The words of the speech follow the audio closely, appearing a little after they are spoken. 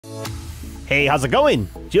Hey, how's it going?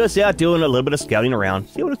 Just out doing a little bit of scouting around.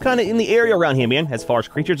 See what's kind of in the area around here, man. As far as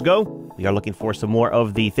creatures go, we are looking for some more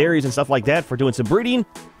of the theories and stuff like that for doing some breeding.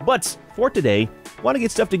 But for today, want to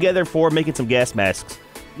get stuff together for making some gas masks.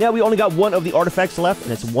 Now, we only got one of the artifacts left,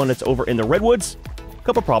 and it's one that's over in the Redwoods. A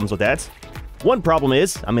couple problems with that. One problem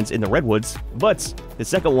is, it's in the Redwoods, but the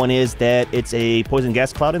second one is that it's a poison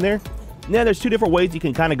gas cloud in there. Now, there's two different ways you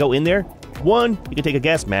can kind of go in there. One, you can take a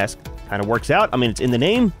gas mask. Kind of works out. It's in the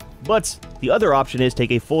name. But the other option is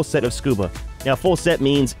take a full set of scuba. Now, full set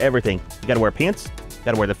means everything. You gotta wear pants,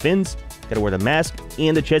 gotta wear the fins, gotta wear the mask,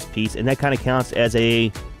 and the chest piece, and that kind of counts as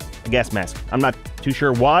a gas mask. I'm not too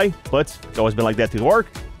sure why, but it's always been like that through ARK.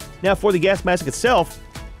 Now, for the gas mask itself,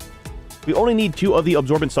 we only need 2 of the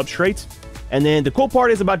absorbent substrates. And then the cool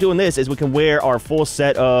part is about doing this is we can wear our full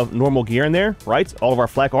set of normal gear in there, right? All of our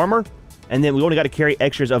flak armor. And then we only got to carry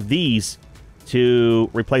extras of these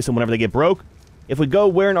to replace them whenever they get broke. If we go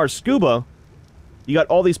wearing our scuba, you got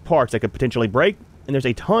all these parts that could potentially break, and there's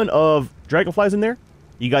a ton of dragonflies in there.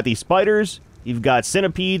 You got these spiders, you've got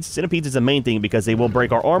centipedes. Centipedes is the main thing because they will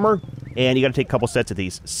break our armor, and you got to take a couple sets of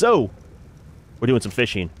these. So, we're doing some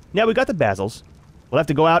fishing. Now, we got the basils. We'll have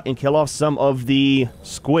to go out and kill off some of the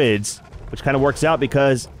squids, which kind of works out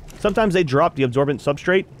because sometimes they drop the absorbent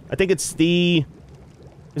substrate. I think it's the...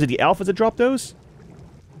 Is it the alphas that drop those?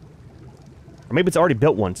 Or maybe it's already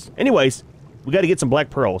built ones. Anyways... We got to get some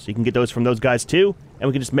black pearls. You can get those from those guys too, and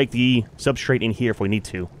we can just make the substrate in here if we need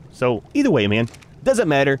to. So, either way, man, doesn't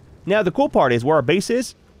matter. Now, the cool part is where our base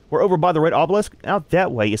is. We're over by the red obelisk. Out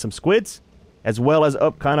that way is some squids, as well as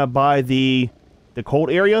up kind of by the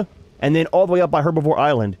cold area, and then all the way up by Herbivore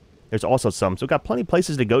Island. There's also some. So, we've got plenty of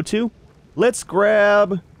places to go to. Let's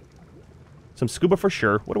grab some scuba for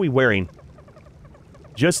sure. What are we wearing?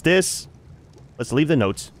 Just this. Let's leave the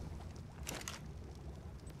notes.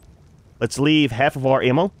 Let's leave half of our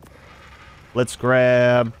ammo. Let's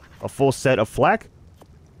grab a full set of flak.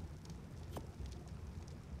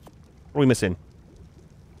 What are we missing?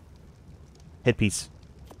 Headpiece.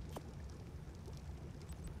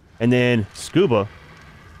 And then scuba.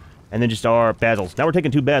 And then just our basils. Now we're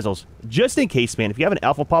taking 2 basils. Just in case, man, if you have an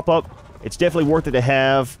alpha pop up, it's definitely worth it to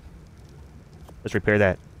have... Let's repair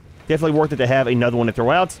that. Definitely worth it to have another one to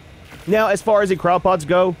throw out. Now, as far as the crowd pods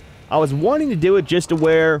go, I was wanting to do it just to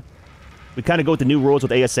where... We kind of go with the new rules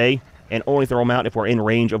with ASA and only throw them out if we're in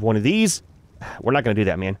range of one of these. We're not going to do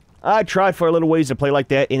that, man. I tried for a little ways to play like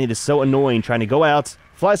that, and it is so annoying trying to go out,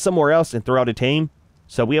 fly somewhere else, and throw out a tame.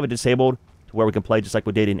 So we have it disabled to where we can play just like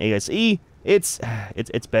we did in ASE. It's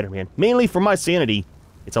better, man. Mainly for my sanity,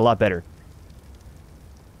 it's a lot better.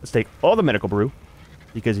 Let's take all the medical brew,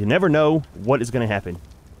 because you never know what is going to happen.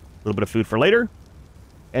 A little bit of food for later.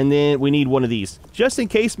 And then we need one of these. Just in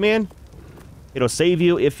case, man. It'll save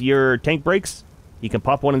you if your tank breaks. You can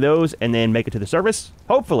pop one of those and then make it to the surface.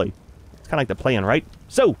 Hopefully. It's kind of like the plan, right?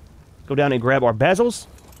 So, let's go down and grab our basils.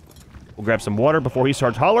 We'll grab some water before he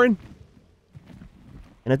starts hollering.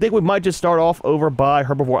 And I think we might just start off over by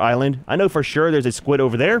Herbivore Island. I know for sure there's a squid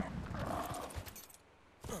over there.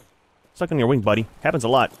 Suck on your wing, buddy. Happens a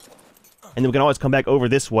lot. And then we can always come back over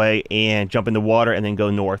this way and jump in the water and then go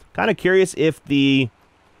north. Kind of curious if the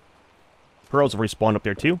pearls have respawned up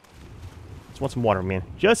there too. Want some water, man.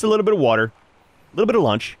 Just a little bit of water. A little bit of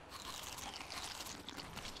lunch.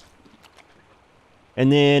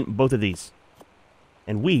 And then both of these.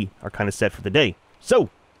 And we are kind of set for the day.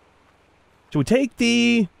 So, should we take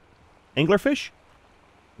the anglerfish?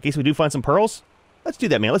 In case we do find some pearls? Let's do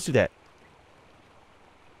that, man. Let's do that.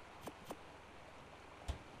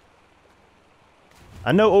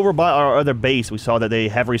 I know over by our other base we saw that they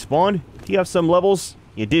have respawned. Do you have some levels?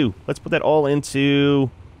 You do. Let's put that all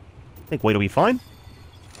into... I think weight will be fine.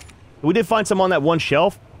 We did find some on that one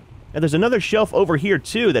shelf. And there's another shelf over here,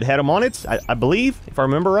 too, that had them on it, I believe, if I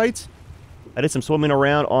remember right. I did some swimming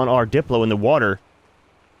around on our Diplo in the water.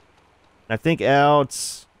 And I think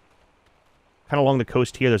out kind of along the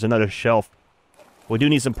coast here, there's another shelf. We do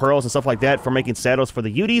need some pearls and stuff like that for making saddles for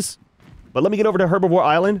the Uties. But let me get over to Herbivore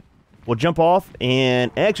Island. We'll jump off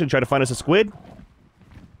and actually try to find us a squid. Is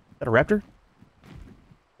that a raptor?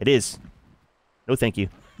 It is. No, thank you.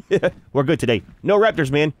 We're good today. No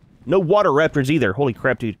raptors, man. No water raptors either. Holy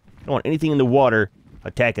crap, dude. Don't want anything in the water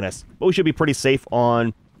attacking us. But we should be pretty safe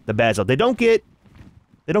on the basil. They don't get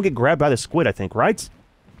grabbed by the squid, I think, right?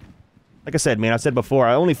 Like I said, man, I said before,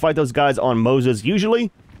 I only fight those guys on Moses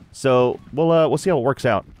usually. So we'll see how it works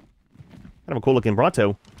out. Kind of a cool looking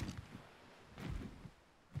Bronto.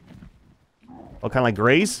 Oh, kind of like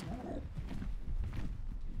grays.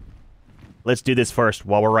 Let's do this first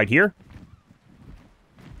while we're right here.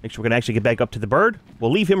 Make sure we can actually get back up to the bird. We'll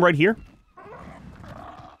leave him right here.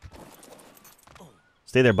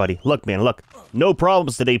 Stay there, buddy. Look, man, look. No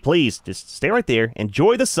problems today, please. Just stay right there.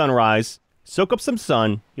 Enjoy the sunrise. Soak up some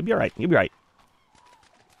sun. You'll be all right. You'll be all right.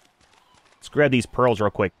 Let's grab these pearls real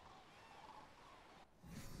quick.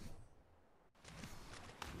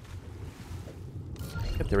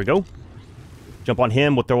 Yep, there we go. Jump on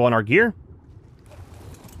him. We'll throw on our gear.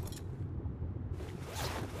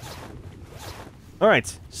 All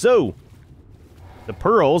right, so the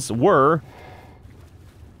pearls were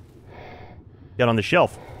down on the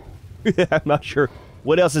shelf. I'm not sure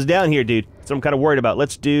what else is down here, dude. So I'm kind of worried about.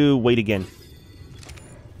 Let's do wait again.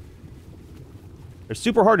 They're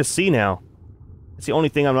super hard to see now. That's the only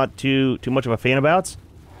thing I'm not too much of a fan about.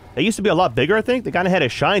 They used to be a lot bigger, I think. They kind of had a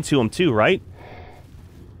shine to them too, right?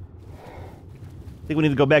 I think we need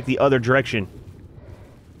to go back the other direction.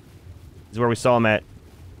 This is where we saw them at.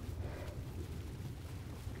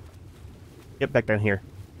 Get back down here.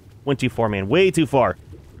 Went too far, man. Way too far.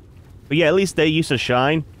 But yeah, at least they used to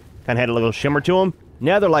shine. Kind of had a little shimmer to them.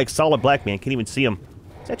 Now they're like solid black, man. Can't even see them.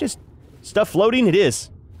 Is that just stuff floating? It is.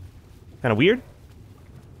 Kind of weird.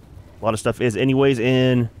 A lot of stuff is anyways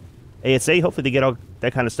in ASA. Hopefully they get all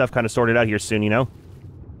that kind of stuff kind of sorted out here soon, you know?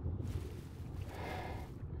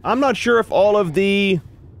 I'm not sure if all of the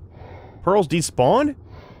pearls despawned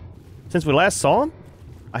since we last saw them.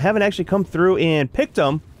 I haven't actually come through and picked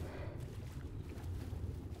them.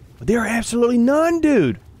 But there are absolutely none,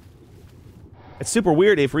 dude. It's super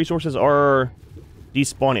weird if resources are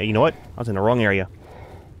despawning. You know what? I was in the wrong area.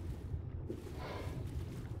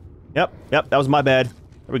 Yep, that was my bad.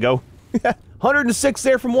 There we go. 106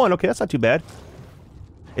 there from one. Okay, that's not too bad.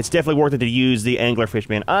 It's definitely worth it to use the anglerfish,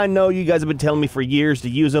 man. I know you guys have been telling me for years to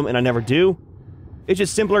use them, and I never do. It's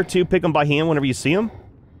just simpler to pick them by hand whenever you see them.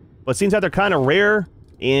 But it seems like they're kind of rare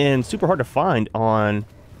and super hard to find on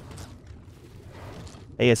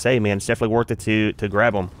ASA, man. It's definitely worth it to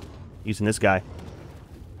grab them using this guy.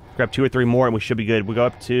 Grab 2 or 3 more and we should be good. We go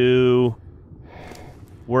up to...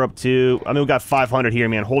 We're up to... I mean, we got 500 here,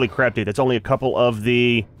 man. Holy crap, dude. That's only a couple of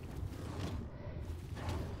the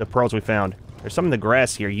pearls we found. There's some in the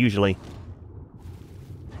grass here, usually.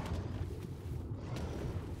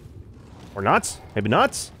 Or not? Maybe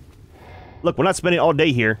not? Look, we're not spending all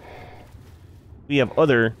day here. We have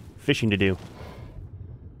other fishing to do.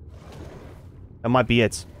 That might be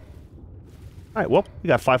it. Alright, well, we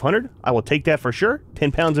got 500. I will take that for sure.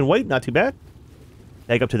 10 pounds in weight, not too bad.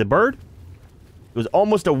 Tag up to the bird. It was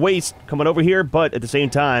almost a waste coming over here, but at the same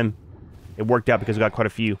time, it worked out because we got quite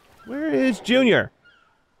a few. Where is Junior?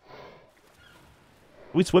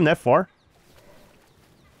 Did we swim that far?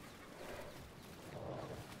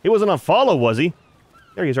 He wasn't on follow, was he?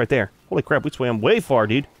 There he is right there. Holy crap, we swam way far,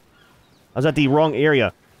 dude. I was at the wrong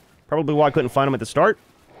area. Probably why I couldn't find him at the start.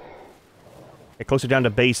 Get closer down to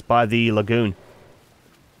base by the lagoon.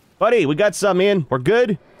 Buddy, we got some in. We're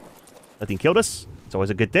good. Nothing killed us. It's always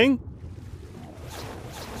a good thing.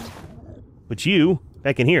 But you,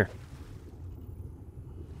 back in here.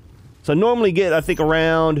 So normally get, I think,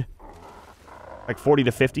 around like 40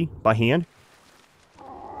 to 50 by hand.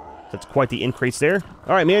 That's quite the increase there.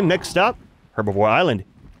 Alright, man, next stop, Herbivore Island.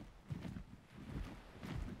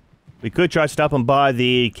 We could try stopping by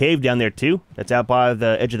the cave down there, too. That's out by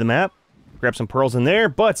the edge of the map. Grab some pearls in there,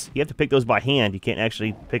 but you have to pick those by hand. You can't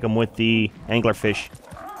actually pick them with the anglerfish.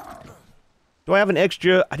 Do I have an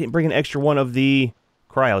extra? I didn't bring an extra one of the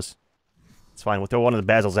cryos. It's fine. We'll throw one of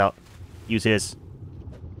the basils out. Use his.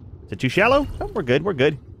 Is it too shallow? Oh, we're good. We're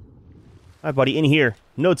good. All right, buddy. In here.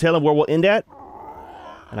 No telling where we'll end at.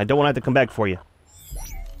 And I don't want to have to come back for you.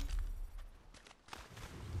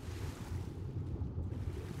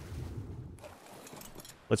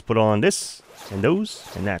 Let's put on this, and those,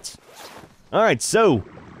 and that. Alright, so,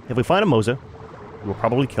 if we find a Mosa, we'll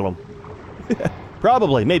probably kill him.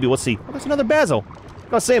 Probably, maybe, we'll see. Oh, there's another basil.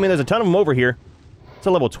 I was saying, man, there's a ton of them over here. It's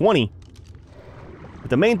a level 20. But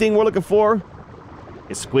the main thing we're looking for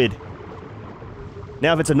is squid.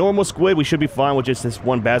 Now, if it's a normal squid, we should be fine with just this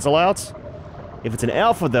one basil out. If it's an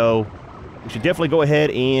alpha, though, we should definitely go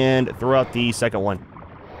ahead and throw out the second one.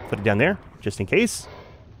 Put it down there, just in case.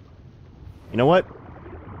 You know what?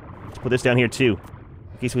 Let's put this down here, too.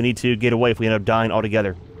 In case we need to get away if we end up dying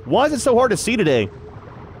altogether. Why is it so hard to see today?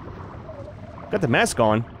 Got the mask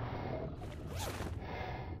on. Oh,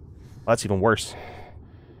 that's even worse.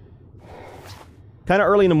 Kind of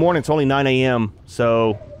early in the morning. It's only 9 a.m.,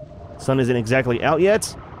 so sun isn't exactly out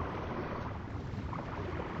yet.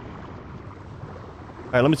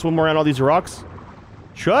 Alright, let me swim around all these rocks.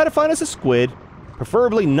 Try to find us a squid.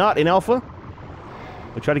 Preferably not an alpha.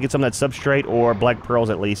 We'll try to get some of that substrate or black pearls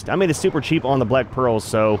at least. I made it super cheap on the black pearls,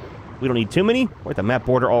 so we don't need too many. We're at the map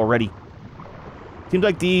border already. Seems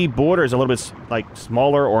like the border is a little bit, like,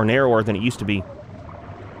 smaller or narrower than it used to be.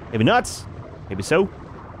 Maybe not. Maybe so.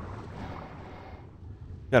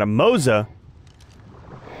 Got a Moza.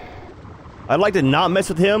 I'd like to not mess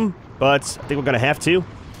with him, but I think we're going to have to.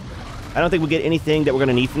 I don't think we'll get anything that we're going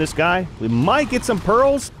to need from this guy. We might get some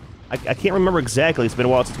pearls. I can't remember exactly. It's been a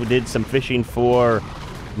while since we did some fishing for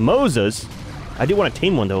Mozas. I do want to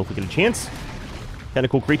tame one, though, if we get a chance. Kind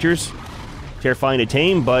of cool creatures. Terrifying to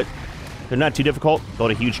tame, but they're not too difficult.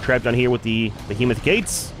 Build a huge trap down here with the behemoth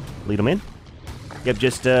gates. Lead them in. Yep,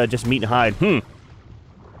 just meat and hide.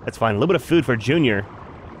 That's fine. A little bit of food for Junior.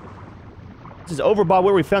 This is over by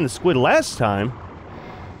where we found the squid last time.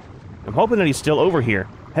 I'm hoping that he's still over here.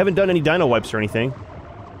 Haven't done any dino wipes or anything.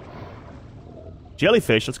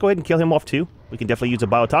 Jellyfish. Let's go ahead and kill him off too. We can definitely use a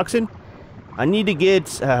biotoxin. I need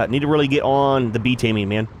to really get on the bee taming,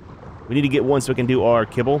 man. We need to get one so we can do our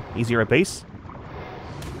kibble easier at base.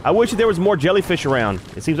 I wish that there was more jellyfish around.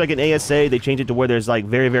 It seems like in ASA they changed it to where there's like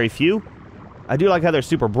very, very few. I do like how they're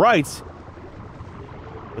super bright,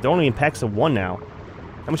 but they're only in packs of 1 now.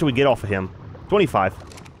 How much should we get off of him? 25.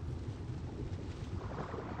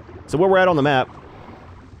 So where we're at on the map,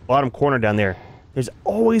 bottom corner down there, there's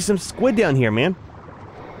always some squid down here, man.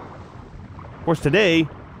 Of course, today,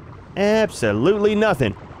 absolutely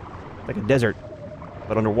nothing. It's like a desert,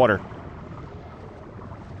 but underwater.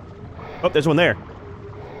 Oh, there's one there.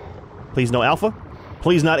 Please no alpha.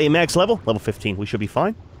 Please not a max level. Level 15. We should be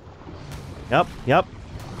fine. Yep.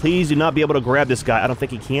 Please do not be able to grab this guy. I don't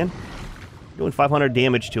think he can. Doing 500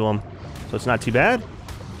 damage to him, so it's not too bad.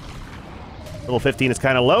 Level 15 is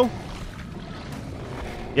kind of low.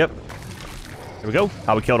 Yep. There we go.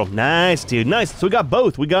 How we killed him. Nice, dude. Nice. So we got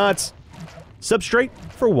both. We got substrate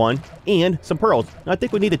for 1 and some pearls. Now, I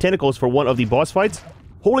think we need the tentacles for one of the boss fights.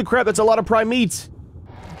 Holy crap, that's a lot of prime meat.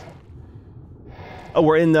 Oh,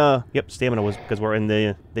 we're in the... Yep, stamina was because we're in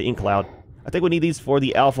the ink cloud. I think we need these for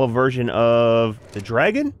the alpha version of the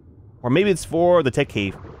dragon? Or maybe it's for the tech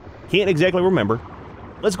cave. Can't exactly remember.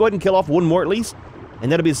 Let's go ahead and kill off one more at least. And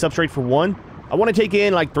that'll be the substrate for 1. I want to take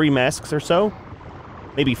in like 3 masks or so.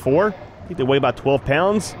 Maybe 4. I think they weigh about 12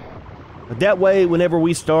 pounds. But that way, whenever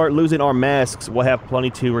we start losing our masks, we'll have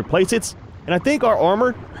plenty to replace it. And I think our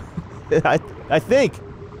armor... I think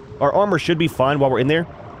our armor should be fine while we're in there.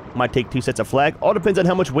 Might take 2 sets of flag. All depends on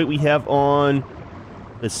how much weight we have on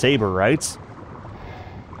the saber, right?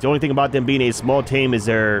 The only thing about them being a small tame is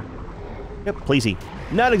they're... Yep, pleasy.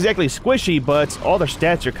 Not exactly squishy, but all their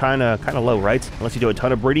stats are kind of low, right? Unless you do a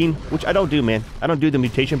ton of breeding, which I don't do, man. I don't do the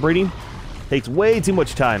mutation breeding. Takes way too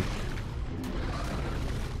much time.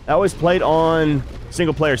 I always played on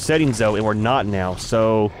single-player settings, though, and we're not now,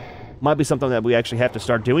 so... Might be something that we actually have to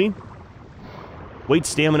start doing. Weight,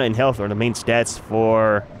 stamina, and health are the main stats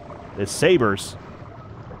for the sabers.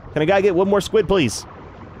 Can a guy get one more squid, please?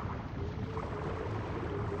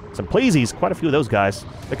 Some pleasies, quite a few of those guys.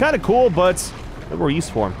 They're kind of cool, but no more use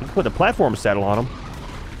for them. You can put the platform saddle on them.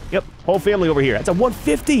 Yep, whole family over here. That's a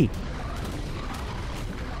 150!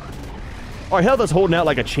 Our health is holding out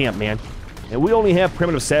like a champ, man. And we only have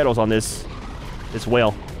primitive saddles on this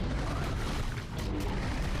whale.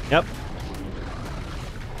 Yep.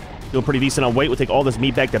 Doing pretty decent on weight. We'll take all this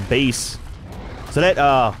meat back to base. So that,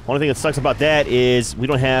 only thing that sucks about that is we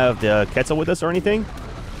don't have the Quetzal with us or anything.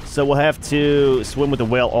 So we'll have to swim with the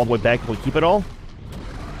whale all the way back if we keep it all.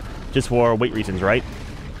 Just for weight reasons, right?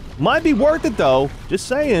 Might be worth it, though. Just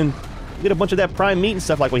saying. Get a bunch of that prime meat and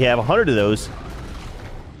stuff like we have. 100 of those.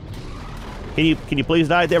 Can you please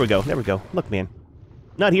die? There we go. There we go. Look, man.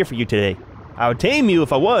 Not here for you today. I would tame you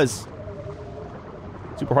if I was.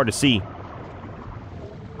 Super hard to see.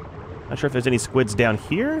 Not sure if there's any squids down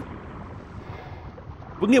here.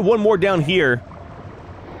 We can get one more down here.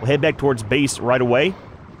 We'll head back towards base right away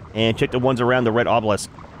and check the ones around the red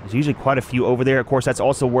obelisk. There's usually quite a few over there. Of course, that's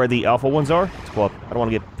also where the alpha ones are. Let's go up. I don't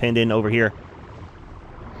want to get pinned in over here.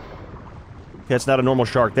 That's not a normal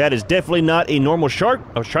shark. That is definitely not a normal shark.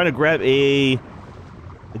 I was trying to grab a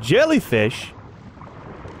jellyfish.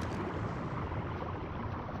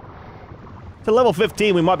 To level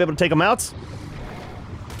 15, we might be able to take them out.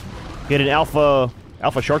 Get an alpha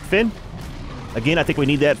shark fin. Again, I think we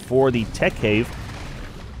need that for the tech cave.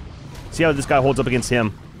 See how this guy holds up against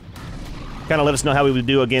him. Kind of let us know how we would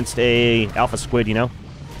do against a alpha squid, you know?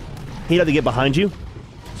 He'd have to get behind you.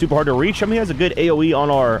 Super hard to reach. I mean, he has a good AoE on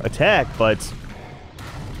our attack, but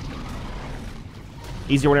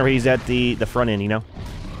easier whenever he's at the front end, you know?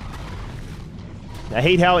 I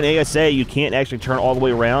hate how in ASA you can't actually turn all the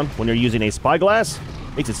way around when you're using a spyglass.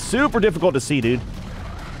 Makes it super difficult to see, dude.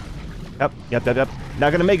 Yep.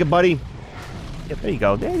 Not gonna make it, buddy. Yep, there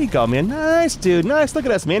you go, man. Nice, dude. Nice. Look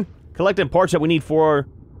at us, man. collecting parts that we need for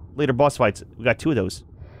later boss fights. We got 2 of those.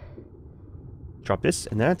 Drop this,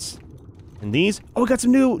 and that's... And these. Oh, we got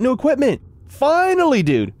some new equipment! Finally,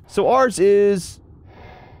 dude! So ours is...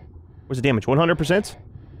 Where's the damage? 100%?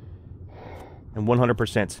 And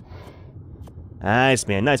 100%. Nice,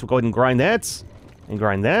 man. Nice. We'll go ahead and grind that. And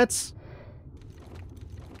grind that.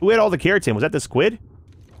 Who had all the carrots in? Was that the squid?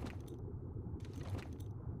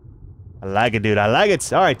 I like it, dude. I like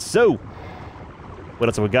it. Alright, so... What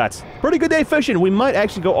else have we got? Pretty good day fishing. We might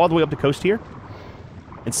actually go all the way up the coast here.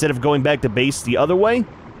 Instead of going back to base the other way.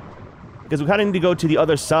 Because we kind of need to go to the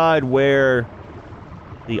other side where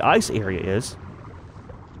the ice area is.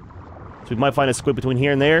 So we might find a squid between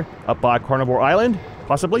here and there. Up by Carnivore Island,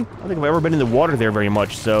 possibly. I don't think I've ever been in the water there very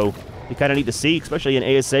much, so you kind of need to see, especially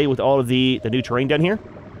in ASA with all of the new terrain down here.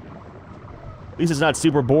 At least it's not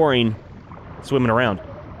super boring swimming around.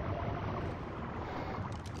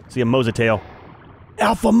 See a Mosa tail.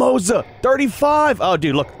 Alpha Mosa! 35! Oh,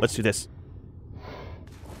 dude, look. Let's do this.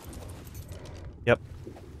 Yep.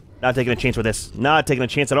 Not taking a chance with this. Not taking a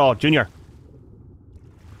chance at all. Junior.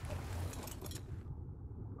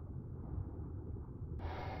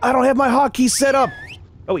 I don't have my hotkey set up!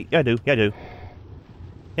 Oh, wait. Yeah, I do. Yeah, I do.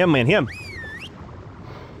 Him, man. Him.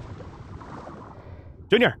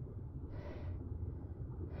 Junior.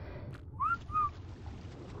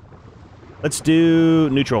 Let's do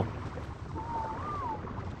neutral.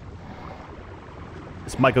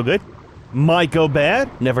 This might go good. Might go bad.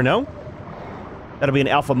 Never know. That'll be an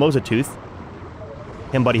Alpha Mosa tooth.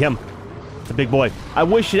 Him, buddy, him. It's a big boy. I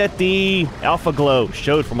wish that the Alpha Glow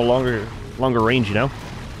showed from a longer range, you know?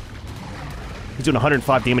 He's doing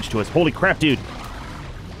 105 damage to us. Holy crap, dude.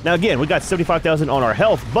 Now, again, we got 75,000 on our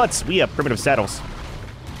health, but we have primitive saddles.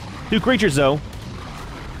 2 creatures, though.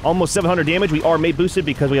 Almost 700 damage. We are mate boosted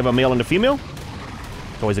because we have a male and a female.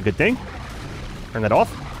 It's always a good thing. Turn that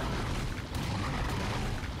off.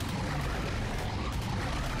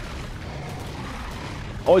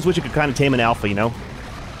 Always wish you could kind of tame an alpha, you know?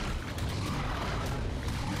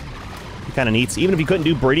 He kind of neat. Even if you couldn't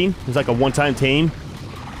do breeding, it's like a one-time tame.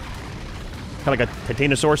 Kind of like a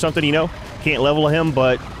Titanosaur or something, you know? Can't level him,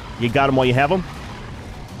 but you got him while you have him.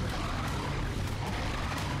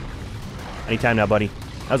 Anytime now, buddy.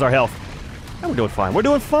 How's our health? Oh, we're doing fine. We're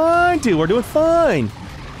doing fine, dude. We're doing fine.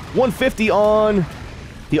 150 on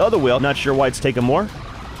the other wheel. Not sure why it's taking more.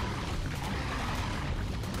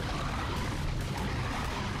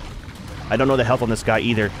 I don't know the health on this guy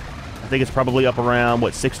either. I think it's probably up around,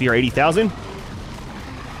 what, 60 or 80,000?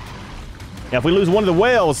 Now, if we lose one of the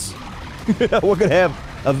whales, we're going to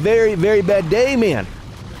have a very, very bad day, man.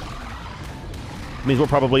 Means we're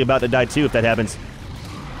probably about to die, too, if that happens.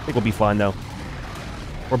 I think we'll be fine, though.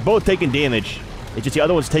 We're both taking damage. It's just the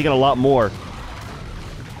other one's taking a lot more.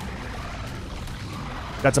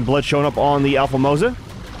 Got some blood showing up on the Alpha Mosa.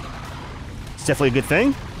 It's definitely a good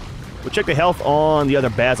thing. We'll check the health on the other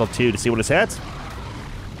Basil, too, to see what it's at.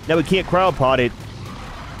 Now, we can't crowd pot it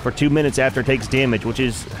for 2 minutes after it takes damage, which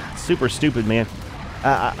is super stupid, man.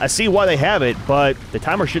 I see why they have it, but the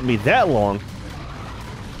timer shouldn't be that long.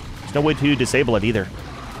 There's no way to disable it, either.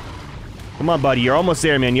 Come on, buddy. You're almost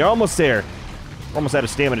there, man. You're almost there. We're almost out of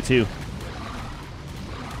stamina, too.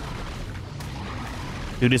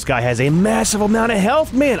 Dude, this guy has a massive amount of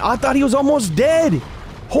health, man. I thought he was almost dead.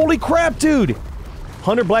 Holy crap, dude.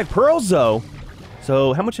 100 black pearls, though.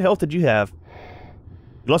 So, how much health did you have?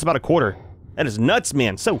 You lost about a quarter. That is nuts,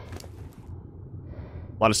 man. So,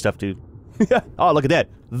 a lot of stuff, dude. Oh, look at that.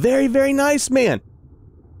 Very, very nice, man.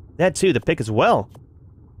 That, too. The pick as well.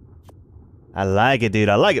 I like it, dude.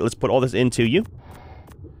 I like it. Let's put all this into you.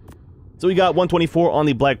 So, we got 124 on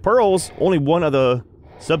the black pearls. Only one of the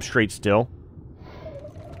substrates still.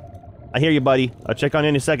 I hear you, buddy. I'll check on you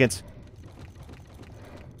in a second.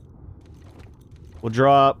 We'll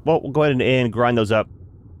drop... Well, we'll go ahead and grind those up.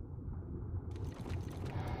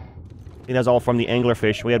 I think that's all from the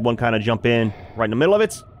anglerfish. We had one kind of jump in right in the middle of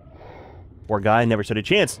it. Poor guy, never stood a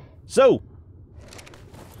chance. So,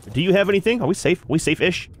 do you have anything? Are we safe? Are we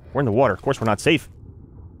safe-ish? We're in the water. Of course we're not safe.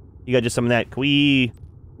 You got just some of that. Can we...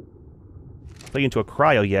 plug into a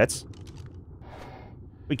cryo yet?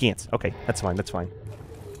 We can't. Okay, that's fine. That's fine.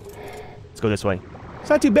 Let's go this way. It's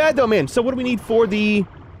not too bad, though, man. So what do we need for the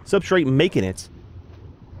substrate making it?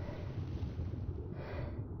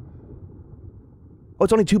 Oh,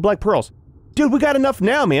 it's only 2 black pearls. Dude, we got enough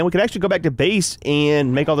now, man. We could actually go back to base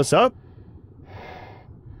and make all this up.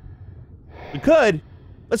 We could.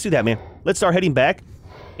 Let's do that, man. Let's start heading back.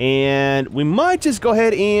 And we might just go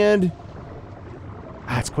ahead and...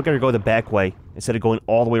 it's quicker to go the back way instead of going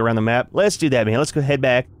all the way around the map. Let's do that, man. Let's go head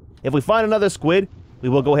back. If we find another squid, we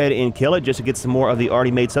will go ahead and kill it just to get some more of the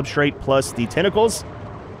already made substrate plus the tentacles.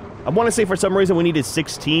 I want to say for some reason we needed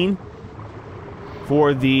 16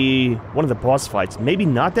 for one of the boss fights. Maybe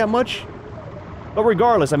not that much, but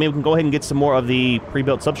regardless, I mean, we can go ahead and get some more of the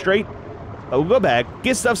pre-built substrate. We'll go back,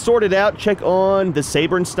 get stuff sorted out, check on the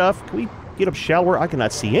saber and stuff. Can we get up shallower? I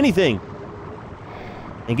cannot see anything.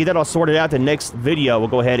 And get that all sorted out. The next video, we'll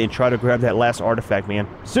go ahead and try to grab that last artifact, man.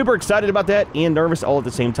 Super excited about that and nervous all at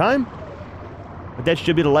the same time. But that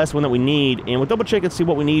should be the last one that we need. And we'll double check and see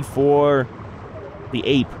what we need for the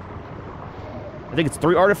ape. I think it's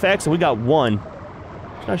 3 artifacts and we got 1.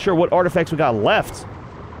 Not sure what artifacts we got left.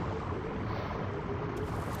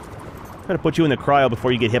 Try to put you in the cryo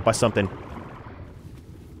before you get hit by something.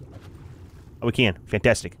 Oh, we can.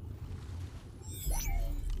 Fantastic.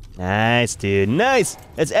 Nice, dude. Nice!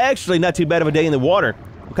 It's actually not too bad of a day in the water.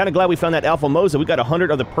 I'm kind of glad we found that Alpha Mosa. We got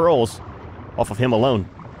 100 of the pearls off of him alone.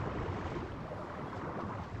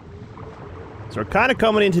 So we're kind of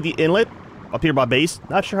coming into the inlet up here by base.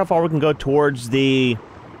 Not sure how far we can go towards the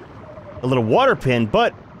little water pen,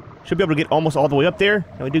 but should be able to get almost all the way up there.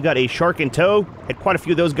 And we do got a shark in tow. Had quite a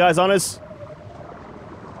few of those guys on us.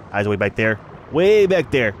 Eyes way back there. Way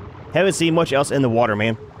back there. Haven't seen much else in the water,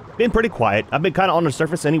 man. Been pretty quiet. I've been kind of on the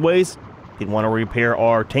surface anyways. Didn't want to repair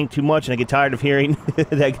our tank too much, and I get tired of hearing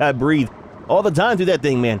that guy breathe all the time through that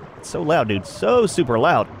thing, man. It's so loud, dude. So super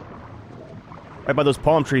loud. Right by those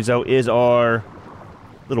palm trees, though, is our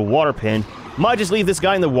little water pen. Might just leave this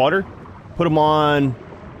guy in the water. Put him on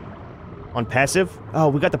passive. Oh,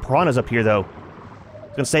 we got the piranhas up here, though. I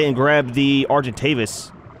was gonna say and grab the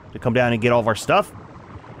Argentavis to come down and get all of our stuff.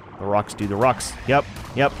 The rocks, dude. The rocks. Yep.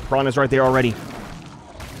 Piranhas right there already.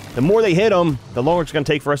 The more they hit them, the longer it's going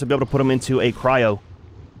to take for us to be able to put them into a cryo.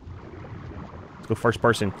 Let's go first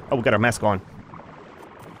person. Oh, we got our mask on.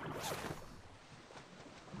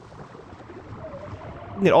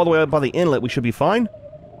 We can get all the way up by the inlet. We should be fine.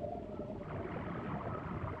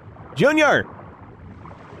 Junior!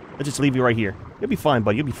 Let's just leave you right here. You'll be fine,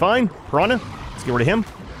 buddy. You'll be fine. Piranha. Let's get rid of him.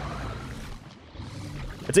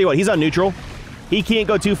 I tell you what, he's on neutral. He can't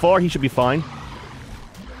go too far. He should be fine.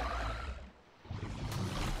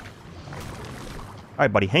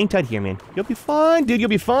 Alright, buddy. Hang tight here, man. You'll be fine, dude. You'll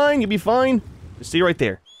be fine. You'll be fine. Just stay right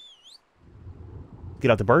there. Get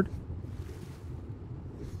out the bird.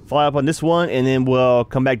 Fly up on this one, and then we'll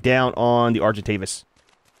come back down on the Argentavis.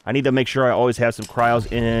 I need to make sure I always have some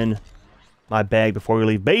cryos in my bag before we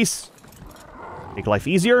leave base. Make life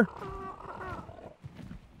easier.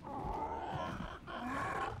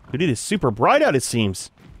 Dude, it is super bright out, it seems.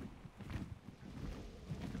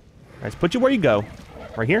 Alright, let's put you where you go.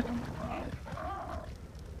 Right here.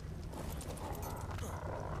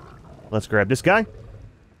 Let's grab this guy.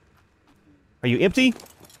 Are you empty?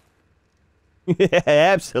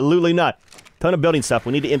 Absolutely not. Ton of building stuff.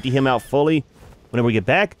 We need to empty him out fully whenever we get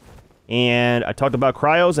back. And I talked about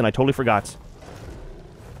cryos and I totally forgot.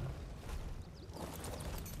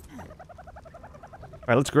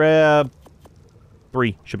 Alright, let's grab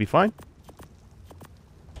 3. Should be fine.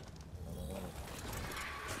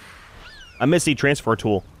 I miss the transfer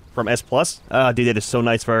tool from S+. Dude, that is so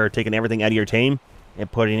nice for taking everything out of your tame and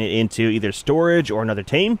putting it into either storage or another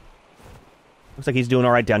tame. Looks like he's doing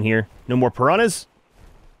alright down here. No more piranhas.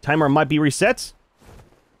 Timer might be reset.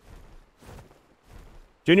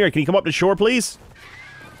 Junior, can you come up to shore, please?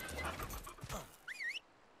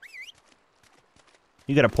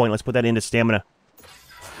 You got a point. Let's put that into stamina.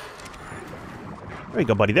 There you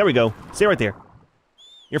go, buddy. There we go. Stay right there.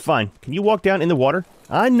 You're fine. Can you walk down in the water?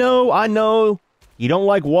 I know. You don't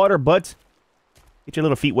like water, but get your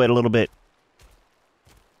little feet wet a little bit.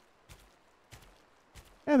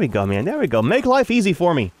 There we go, man. There we go. Make life easy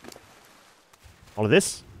for me. All of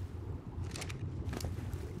this.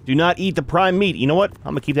 Do not eat the prime meat. You know what?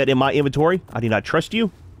 I'm going to keep that in my inventory. I do not trust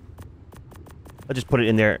you. I'll just put it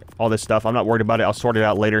in there. All this stuff. I'm not worried about it. I'll sort it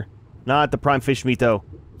out later. Not the prime fish meat, though.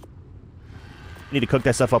 Need to cook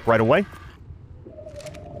that stuff up right away.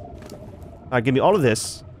 Alright, give me all of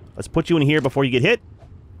this. Let's put you in here before you get hit.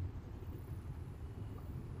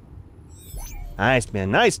 Nice,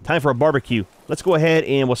 man. Nice. Time for a barbecue. Let's go ahead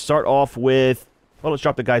and we'll start off with... Well, let's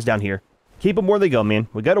drop the guys down here. Keep them where they go, man.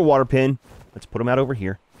 We got a water pen. Let's put them out over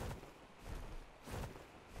here.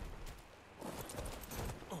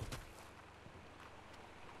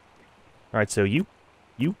 Alright, so you,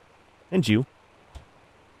 and you.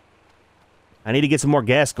 I need to get some more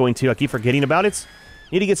gas going, too. I keep forgetting about it.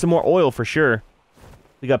 Need to get some more oil for sure.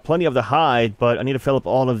 We got plenty of the hide, but I need to fill up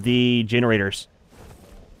all of the generators.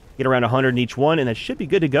 Get around 100 in each one, and that should be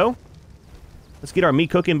good to go. Let's get our meat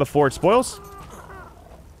cooking before it spoils.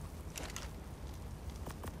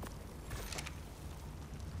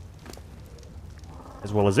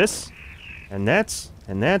 As well as this. And that's,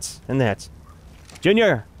 and that's, and that's.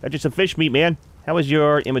 Junior, that's just some fish meat, man. How is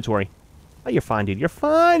your inventory? Oh, you're fine, dude. You're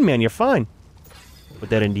fine, man. You're fine. Put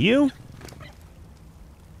that into you.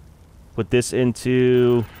 Put this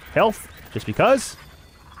into health, just because.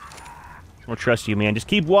 I don't trust you, man. Just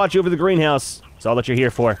keep watch over the greenhouse. That's all that you're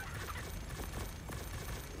here for.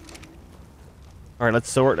 Alright, let's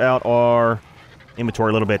sort out our inventory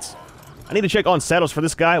a little bit. I need to check on saddles for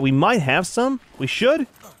this guy. We might have some. We should.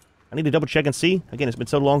 I need to double check and see. Again, it's been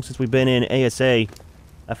so long since we've been in ASA.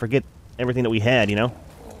 I forget everything that we had, you know?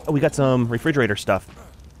 Oh, we got some refrigerator stuff.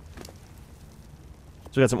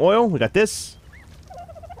 So we got some oil. We got this.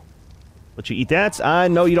 Let you eat that. I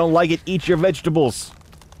know you don't like it. Eat your vegetables.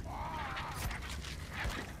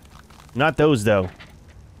 Not those, though.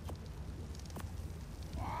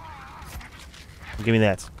 Give me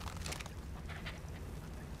that.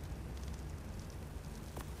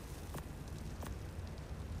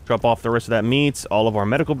 Drop off the rest of that meat. All of our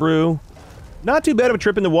medical brew. Not too bad of a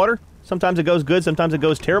trip in the water. Sometimes it goes good. Sometimes it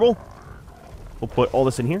goes terrible. We'll put all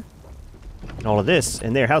this in here. And all of this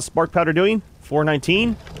in there. How's spark powder doing?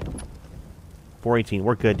 419. 418.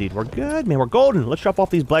 We're good, dude. We're good, man. We're golden. Let's drop off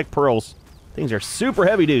these black pearls. Things are super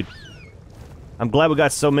heavy, dude. I'm glad we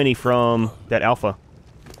got so many from that alpha.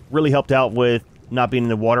 Really helped out with not being in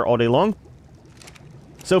the water all day long.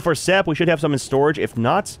 So for sap, we should have some in storage. If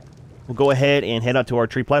not, we'll go ahead and head out to our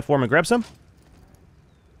tree platform and grab some.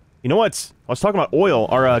 You know what? I was talking about oil,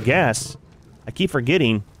 or gas. I keep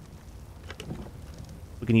forgetting.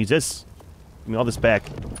 We can use this. Give me all this back.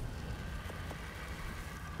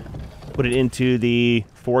 Put it into the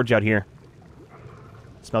forge out here.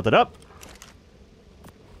 Smelt it up.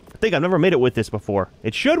 I think I've never made it with this before.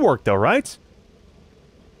 It should work though, right?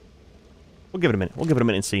 We'll give it a minute. We'll give it a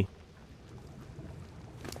minute and see.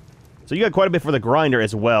 So you got quite a bit for the grinder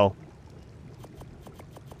as well.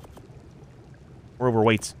 We're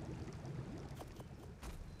overweight.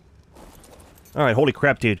 Alright, holy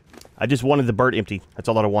crap, dude. I just wanted the bird empty. That's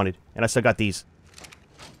all that I wanted. And I still got these.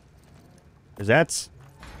 There's that.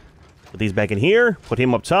 Put these back in here. Put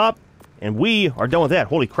him up top. And we are done with that.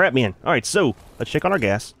 Holy crap, man. Alright, so let's check on our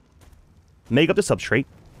gas. Make up the substrate.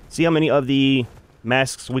 See how many of the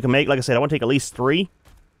masks we can make. Like I said, I want to take at least 3.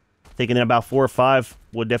 Taking in about 4 or 5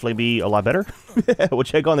 would definitely be a lot better. We'll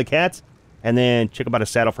check on the cats. And then check about a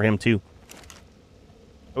saddle for him, too.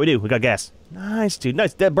 What we do? We got gas. Nice, dude.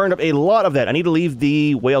 Nice. That burned up a lot of that. I need to leave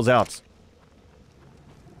the whales out.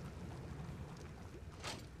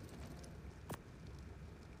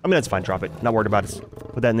 I mean, that's fine. Drop it. Not worried about it.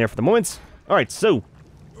 Put that in there for the moment. Alright, so.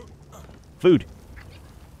 Food.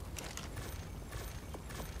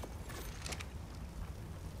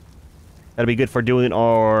 That'll be good for doing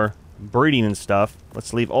our breeding and stuff.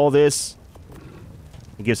 Let's leave all this.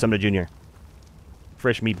 And give some to Junior.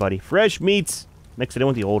 Fresh meat, buddy. Fresh meat. Mix it in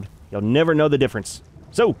with the old. You'll never know the difference.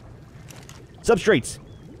 So. Substrates.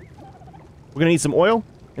 We're going to need some oil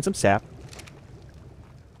and some sap.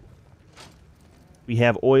 We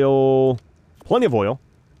have oil. Plenty of oil.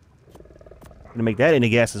 I'm going to make that into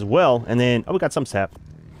gas as well. And then, oh, we got some sap.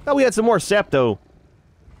 Thought we had some more sap, though.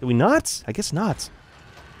 Did we not? I guess not.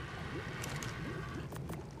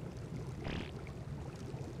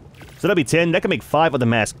 So that'll be 10. That can make 5 of the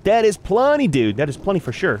mask. That is plenty, dude. That is plenty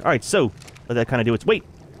for sure. Alright, so let that kind of do its... Wait.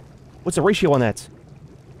 What's the ratio on that?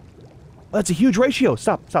 Oh, that's a huge ratio.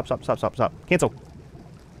 Stop, stop, stop, stop, stop, stop. Cancel.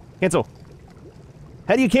 Cancel.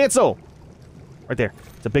 How do you cancel? Right there.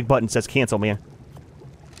 It's a big button that says cancel, man.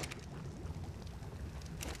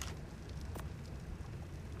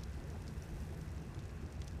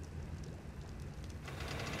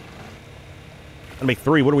 I'll make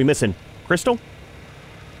 3. What are we missing? Crystal?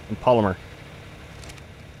 And polymer.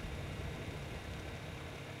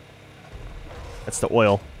 That's the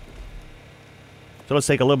oil. So let's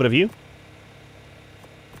take a little bit of you.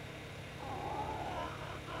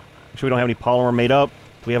 Make sure we don't have any polymer made up.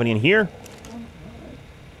 Do we have any in here?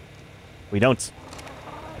 We don't.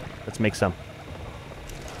 Let's make some.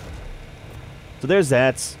 So there's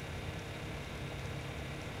that. If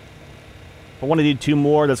I want to do 2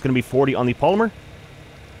 more, that's going to be 40 on the polymer.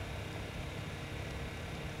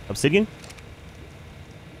 Obsidian.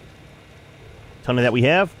 Ton of that we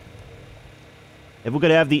have. If we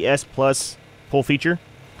could have the S plus pull feature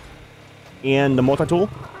and the multi-tool,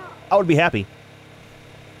 I would be happy.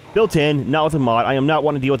 Built in, not with a mod. I am not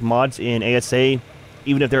wanting to deal with mods in ASA,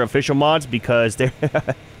 even if they're official mods, because they're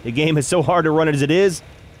the game is so hard to run as it is,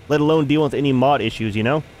 let alone deal with any mod issues, you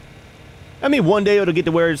know? I mean, one day it'll get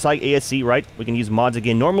to where it's like ASC, right? We can use mods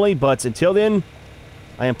again normally, but until then,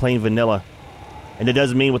 I am playing vanilla. And it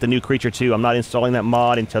doesn't mean with the new creature, too. I'm not installing that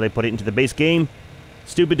mod until they put it into the base game.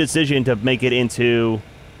 Stupid decision to make it into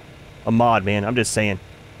a mod, man. I'm just saying.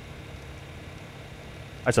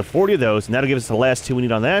 Alright, so 40 of those, and that'll give us the last 2 we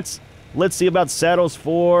need on that. Let's see about saddles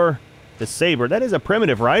for the saber. That is a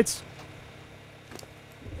primitive, right?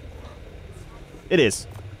 It is.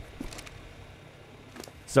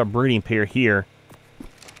 This is our breeding pair here.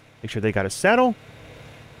 Make sure they got a saddle.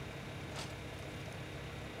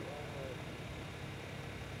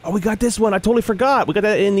 Oh, we got this one. I totally forgot. We got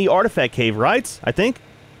that in the artifact cave, right? I think.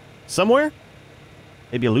 Somewhere.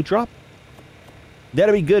 Maybe a loot drop.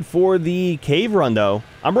 That'll be good for the cave run, though.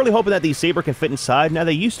 I'm really hoping that the saber can fit inside. Now,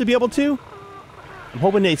 they used to be able to. I'm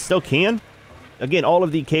hoping they still can. Again, all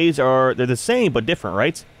of the caves they're the same, but different,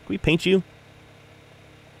 right? Can we paint you?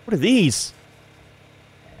 What are these?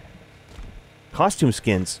 Costume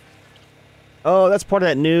skins. Oh, that's part of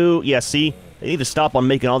that new... Yeah, see? They need to stop on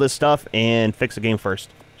making all this stuff and fix the game first.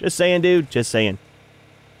 Just saying, dude. Just saying.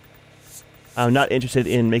 I'm not interested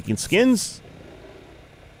in making skins.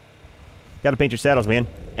 Gotta paint your saddles, man.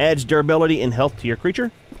 Adds durability and health to your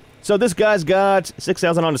creature. So this guy's got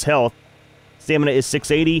 6,000 on his health. Stamina is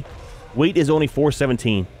 680. Weight is only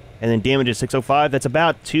 417. And then damage is 605. That's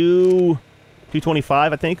about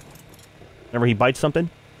 225, I think. Whenever he bites something.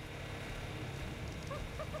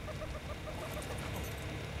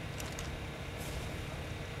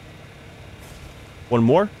 One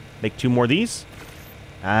more. Make 2 more of these.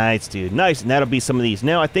 Nice, dude. Nice. And that'll be some of these.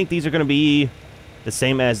 Now, I think these are going to be the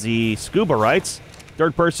same as the scuba, right?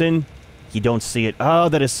 Third person. You don't see it. Oh,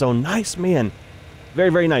 that is so nice, man. Very,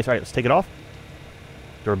 very nice. All right, let's take it off.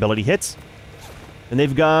 Durability hits. And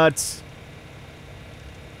they've got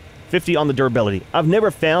 50 on the durability. I've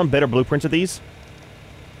never found better blueprints of these.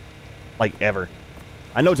 Like, ever.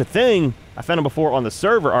 I know it's a thing. I found them before on the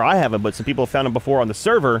server. Or I haven't, but some people have found them before on the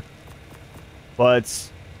server.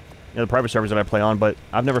 But, you know, the private servers that I play on. But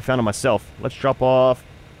I've never found them myself. Let's drop off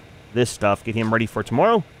this stuff. Get him ready for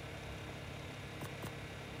tomorrow.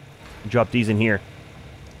 Drop these in here.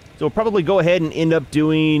 So we'll probably go ahead and end up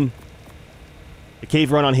doing a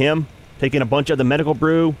cave run on him. Taking a bunch of the medical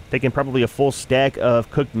brew. Taking probably a full stack of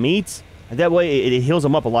cooked meats. And that way it heals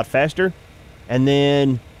him up a lot faster. And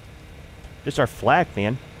then just our flak,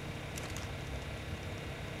 man.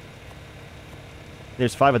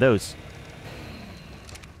 There's 5 of those.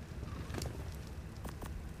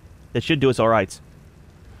 That should do us alright.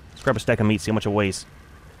 Let's grab a stack of meat, see how much it weighs.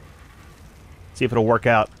 See if it'll work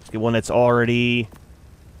out. Let's get one that's already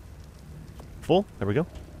full. There we go.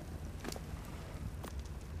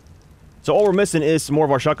 So all we're missing is some more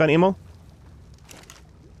of our shotgun ammo.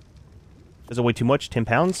 Does it weigh too much? 10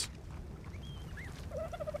 pounds?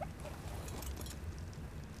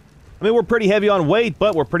 I mean, we're pretty heavy on weight,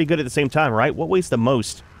 but we're pretty good at the same time, right? What weighs the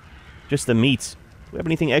most? Just the meat. Do we have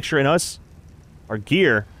anything extra in us? Our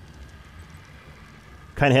gear.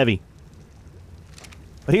 Kind of heavy.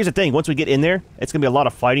 But here's the thing. Once we get in there, it's going to be a lot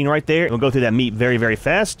of fighting right there. And we'll go through that meat very, very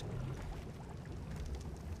fast.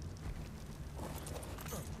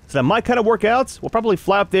 So that might kind of work out. We'll probably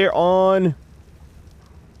fly up there on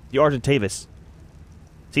the Argentavis.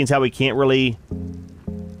 Seeing as how we can't really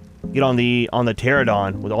get on the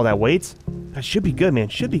pterodon with all that weight. That should be good, man.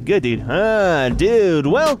 Should be good, dude. Dude.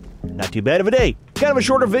 Well, not too bad of a day. Kind of a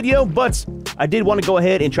shorter video, but I did want to go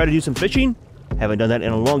ahead and try to do some fishing. Haven't done that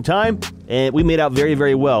in a long time, and we made out very,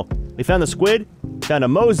 very well. We found the squid, found a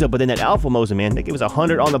mosa, but then that alpha mosa, man, they gave us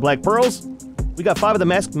 100 on the black pearls. We got 5 of the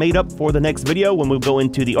masks made up for the next video when we go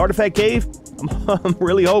into the artifact cave. I'm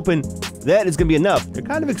really hoping that is going to be enough. They're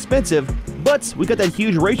kind of expensive, but we got that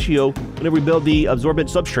huge ratio whenever we build the absorbent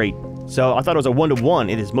substrate. So I thought it was a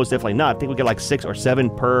 1-to-1. It is most definitely not. I think we get like 6 or 7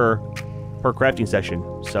 per crafting session.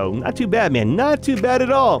 So not too bad, man. Not too bad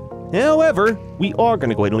at all. However, we are going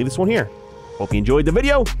to go ahead and leave this one here. Hope you enjoyed the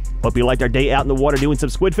video. Hope you liked our day out in the water doing some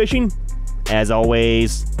squid fishing. As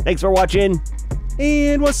always, thanks for watching,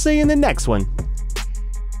 and we'll see you in the next one.